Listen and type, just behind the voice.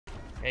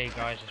Hey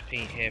guys, it's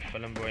Pete here,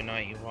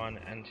 Boy91,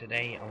 and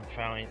today I'm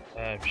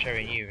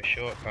showing you a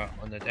shortcut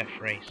on the death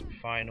race,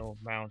 final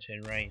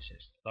mountain race.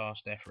 It's the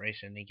last death race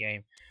in the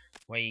game,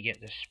 where you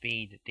get the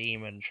speed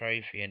demon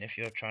trophy, and if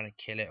you're trying to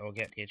kill it or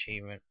get the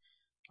achievement,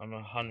 I'm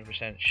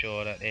 100%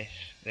 sure that this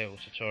little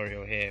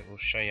tutorial here will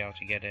show you how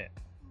to get it.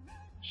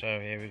 So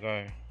here we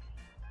go.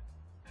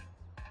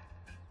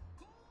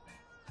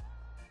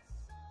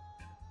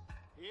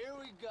 Here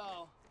we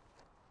go.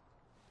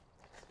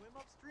 Swim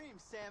upstream,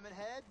 salmon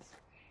heads.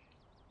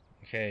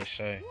 Okay,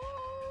 so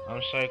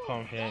I'm so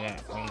confident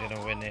that I'm going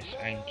to win this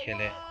and kill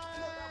it.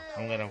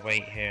 I'm going to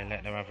wait here and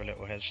let them have a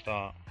little head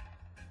start.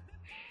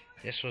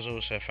 This was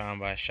also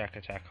found by Shack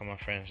Attack on my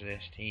friends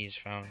list. He's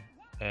found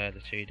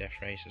the 2 death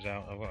races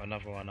out. I've got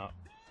another one up,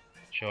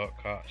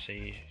 shortcut, so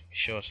you be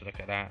sure to look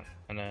at that.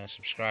 And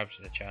subscribe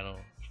to the channel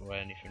for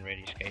anything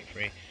really escape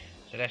free.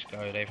 So let's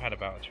go. They've had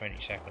about a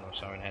 20-second or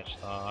so in head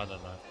start. I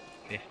don't know,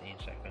 15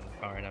 seconds,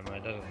 I can't remember.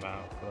 It doesn't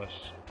matter, of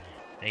course.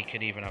 They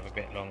could even have a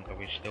bit longer.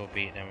 We'd still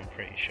beat them, I'm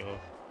pretty sure.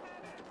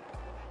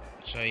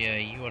 So yeah,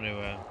 you want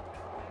to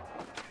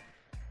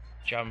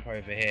jump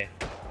over here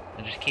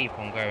and just keep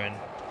on going.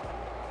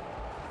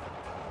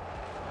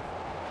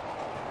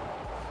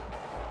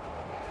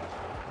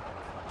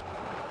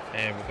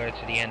 And we'll go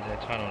to the end of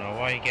the tunnel. Now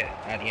while you get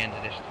at the end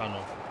of this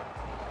tunnel,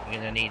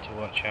 you're going to need to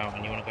watch out,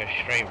 and you want to go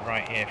straight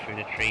right here through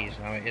the trees.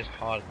 Now it is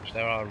hard because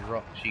there are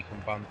rocks you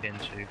can bump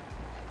into. You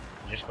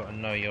just got to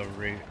know your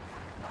route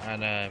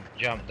and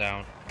jump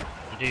down.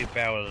 You do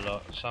bail a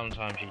lot,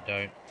 sometimes you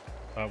don't,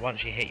 but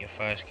once you hit your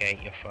first gate,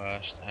 you're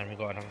first, and we've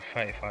got another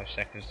 35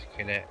 seconds to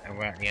kill it, and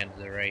we're at the end of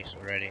the race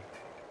already.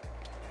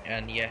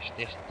 And yes,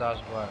 this does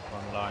work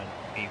online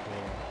for people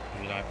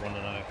who want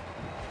to know.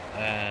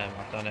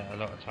 I've done it a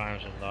lot of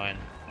times online,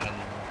 and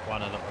I've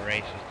won a lot of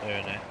races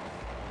doing it.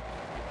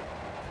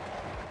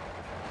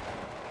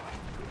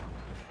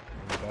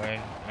 There we go,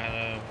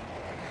 and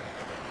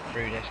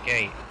through this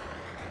gate,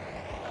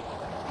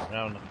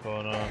 around the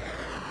corner,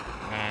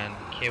 and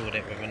killed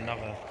it with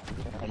another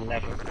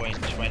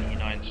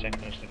 11.29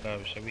 seconds to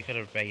go. So we could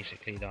have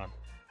basically done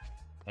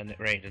and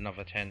rated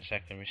another 10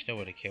 seconds, we still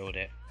would have killed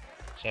it.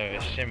 So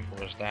as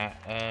simple as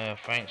that.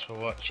 Thanks for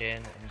watching,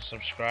 and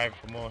subscribe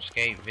for more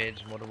escape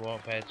vids, Modern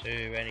Warfare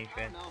 2,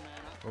 anything.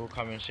 All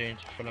coming soon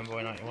to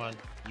Boy91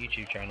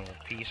 YouTube channel.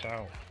 Peace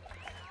out.